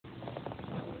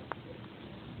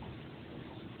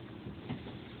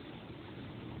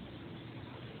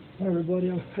Everybody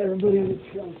on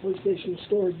the PlayStation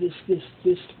Store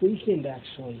this weekend,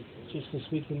 actually, just this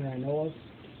weekend that I know of.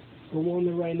 We're on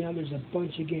there right now. There's a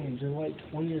bunch of games. They're like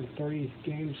 20 or 30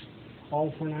 games,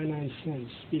 all for 99 cents.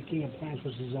 Speaking of Plants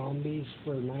vs. Zombies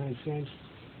for 99 cents,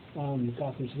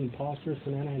 Gotham City Imposters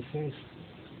for 99 cents,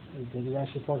 the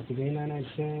Jurassic Park the game 99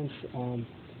 cents,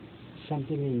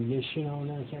 something in Mission on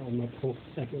there. I can't remember what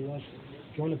the heck it was.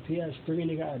 If you want a PS3 and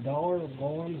you got $1, go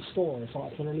on the store. It's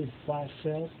all underneath flash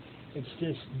sale. It's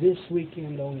just this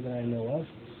weekend only that I know of.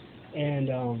 And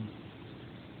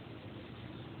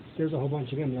there's a whole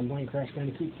bunch of games. I'm playing Crash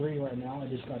Bandicoot 3 right now. I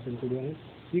just got them doing it.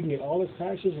 You can get all the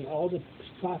Crashes and all the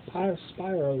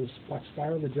Spyro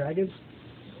the Dragons,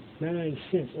 99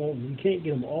 cents. Oh, you can't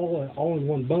get them all in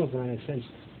one bundle for 99 cents.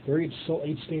 They're each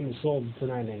game is sold for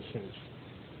 99 cents.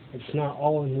 It's not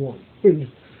all in one.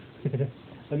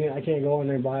 I mean, I can't go in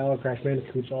there and buy all the Crash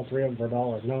Bandicoots, all three of them for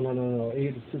 $1. No.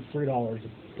 $3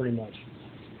 pretty much.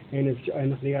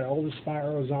 And they got all the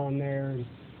Spyros on there.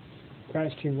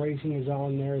 Crash Team Racing is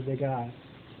on there. They got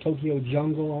Tokyo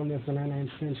Jungle on there for 99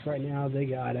 cents right now. They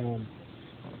got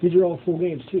these are all full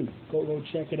games too. Go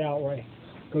check it out, right?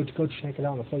 Go check it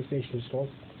out on the PlayStation Store.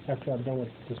 After I'm done with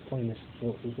just playing this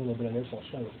little bit of this, I'll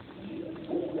show you.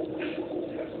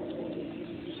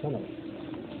 Son of a.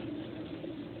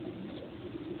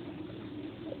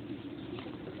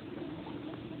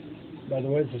 By the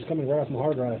way, this is coming right off my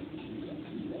hard drive.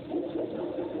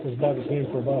 This bug is game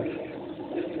for $1.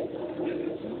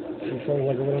 Controls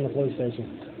like it went on the PlayStation.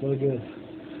 Really good.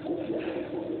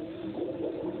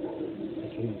 I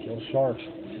can kill sharks.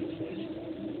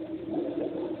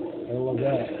 I love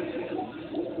that.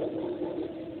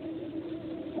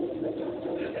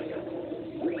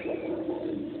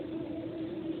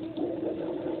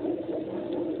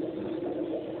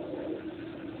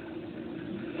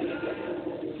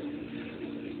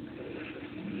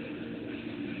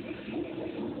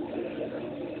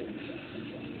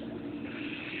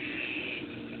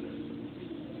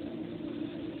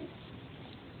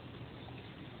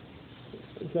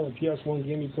 If you have a PS1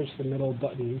 game, you push the middle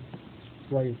button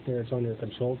right there. It's on your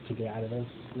control to get out of there.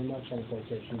 You're not trying a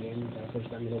PlayStation game. You gotta push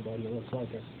that middle button. It looks like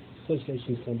a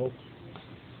PlayStation symbol.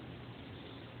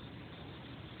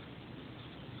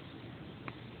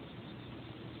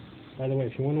 By the way,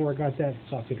 if you wonder where I got that,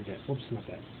 it's off internet. Whoops, not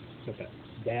that. Not that.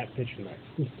 That picture there.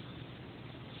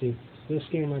 See, this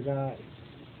game I got.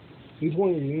 Each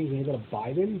one of these games, you gotta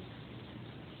buy them.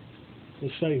 They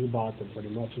show you who bought them pretty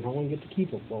much and how long you get to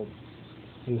keep them. Well,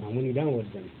 and when you're done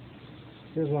with them,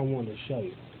 here's what I wanted to show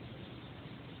you.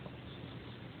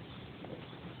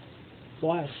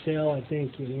 Last sale, I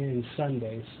think, in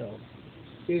Sunday, so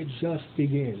it just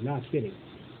began. Not kidding.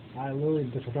 I literally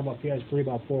just talked about PS3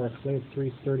 about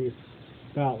 3:30,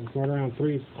 about right around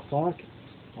 3 o'clock. It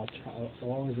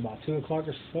was about 2 o'clock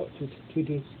or so,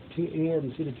 anywhere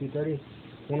from 2 to 2:30.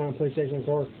 Went on PlayStation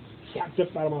 4, sacked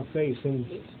up out of my face, and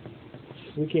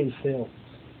weekend sale.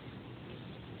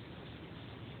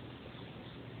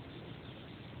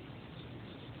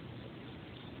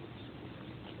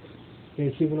 And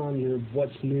it's even on your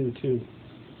what's new too.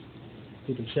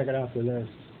 You can check it out for there.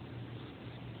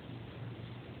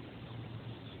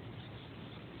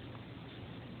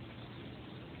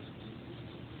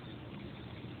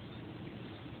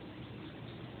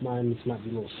 Mine might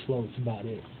be a little slow, it's about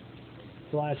it.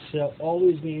 Flash sale, all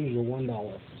these games are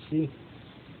 $1. See?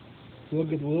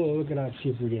 Look at how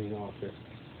cheap we're getting off here.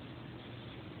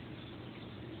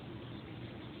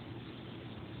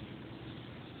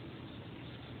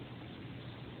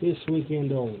 This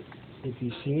weekend only. If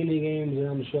you see any games that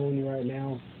I'm showing you right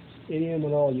now, any of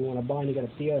them at all you want to buy, and you got a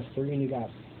PS3 and you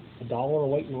got $1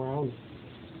 waiting around,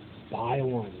 buy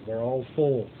one. They're all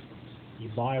full. You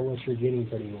buy what you're getting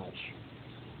pretty much.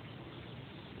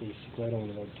 Basically, I don't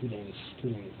want to go too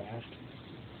dang fast.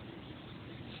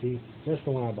 See, that's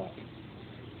the one I bought.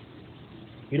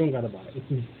 You don't gotta buy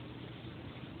it.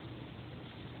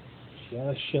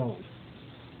 Just showing.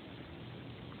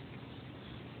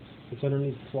 It's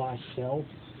underneath flash sale.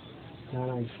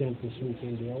 99 cents this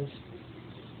weekend deals.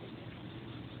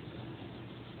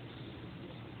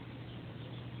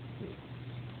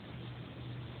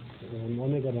 And let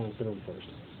me go down through them first,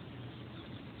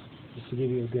 just to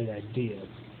give you a good idea.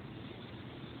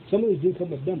 Some of these do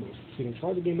come with demos, so you can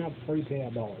try the game out before you pay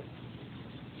 $1.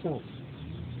 So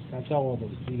that's all of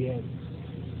them. You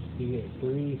get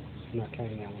 3. I'm not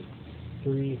counting that one.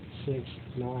 3, 6,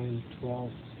 9,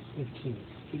 12, 15.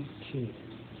 18.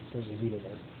 There's a Vita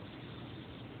there.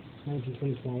 19,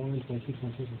 20, 21, 22,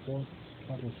 23, 24,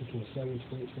 25, 26, 27,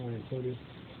 28, 29, 30,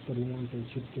 31,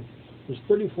 32, 33. There's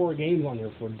 34 games on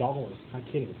there for $1. Not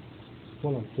kidding.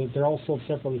 Well, no, they're all sold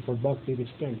separately for $1 you could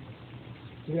spend.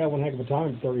 You can have one heck of a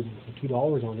time,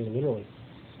 $32 on it, literally.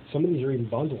 Some of these are even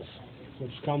bundles,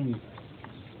 which come.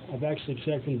 I've actually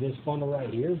checked in this bundle right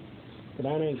here for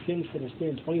 99 cents that I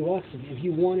spend $20. If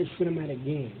you want a cinematic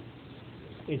game,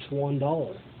 it's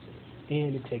 $1,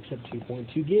 and it takes up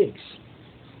 2.2 gigs.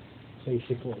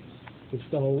 Basically, it's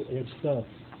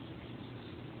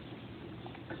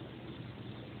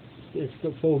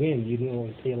the full game. You don't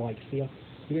really pay like see. You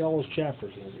get all those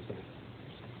chapters and everything.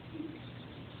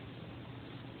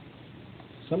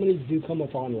 Some of these do come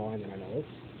with online, and I know.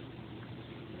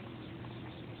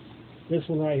 This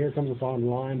one right here comes with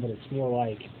online, but it's more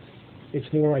like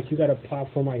you got a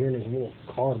platform right here and there's a little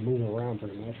car moving around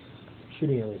pretty much,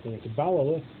 shooting everything. It's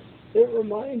about it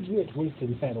reminds me of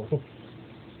Twisted Metal.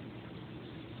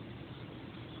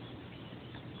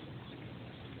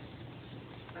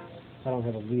 I don't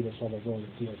have a Vita, so I'll go in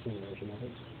the PS4 version of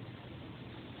it.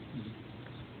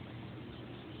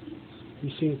 You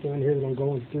see anything on here that I'm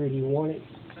going through and you want it?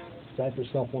 Grab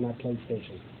yourself on that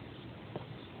PlayStation.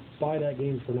 Buy that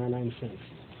game for 99 cents.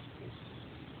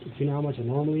 If you know how much it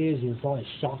normally is, you're probably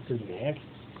shocked as heck.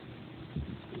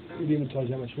 It didn't even tell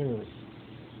you how much memory.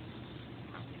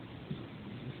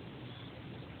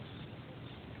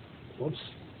 Whoops.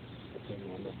 That's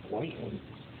on the point one.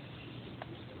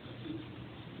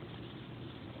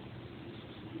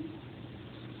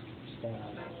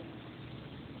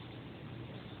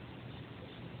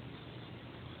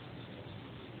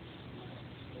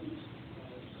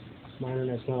 My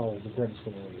internet's not always the greatest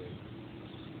in the world.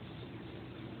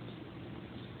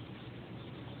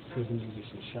 See if we can give you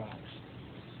some shots.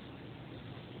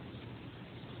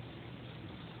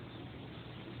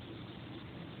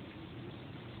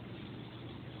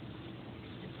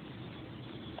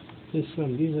 These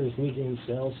are just weekend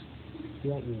sales.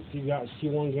 If you got see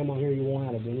one game on here you want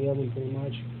out of any of them, pretty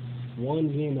much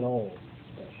one game at all.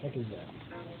 What the heck is that?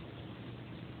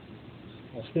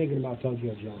 I was thinking about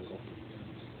Tokyo Jungle.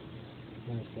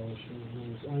 Nice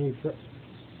bullshit. I mean,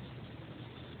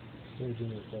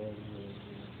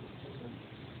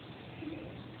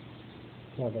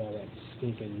 talk about that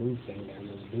stinking move thing down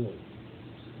there doing.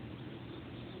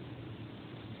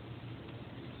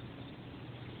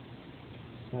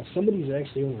 Now, somebody's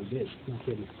actually on a disc. No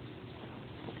kidding.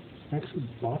 I actually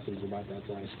bought these about that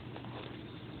price.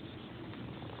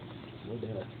 No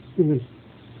doubt.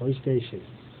 PlayStation.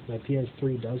 My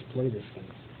PS3 does play this thing.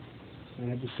 I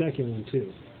have the second one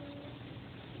too.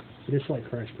 But it's like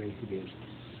Crash Bandicoot games.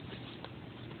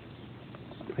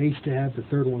 I used to have the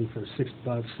third one for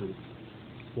 $6 and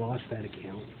lost that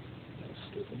account. That was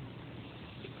stupid.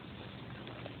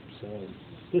 So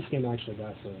this game I actually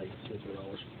got for like $2 or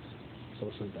 $3. So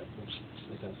it's not that much. It's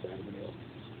not that bad of a deal.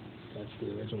 That's the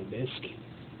original disc.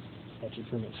 That's your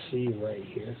permit C right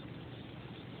here.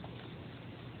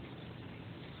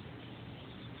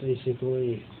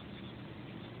 Basically,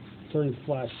 turn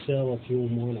flash sale if you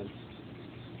want to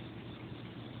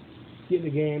get the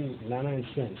game 99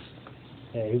 cents.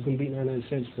 Hey, who can beat 99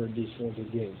 cents for a decent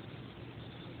good game?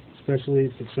 Especially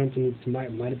if it's something that you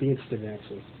might be interested in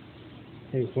actually.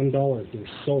 Hey, $1 being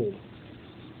sold.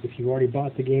 If you already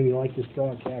bought the game, you like this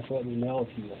broadcast, let me know.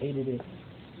 If you hated it,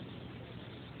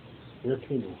 your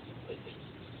opinion.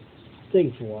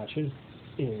 Thanks for watching,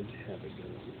 and have a good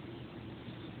one.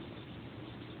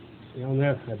 You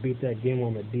know, I beat that game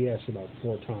on my DS about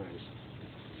 4 times.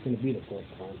 It's going to be the 4th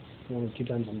time. Only 2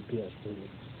 times on the PS3.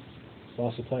 I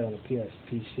also played on the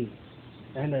PC.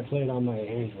 And I played on my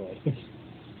Android.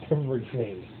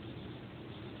 Everything.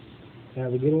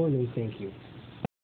 Have a good one, and thank you.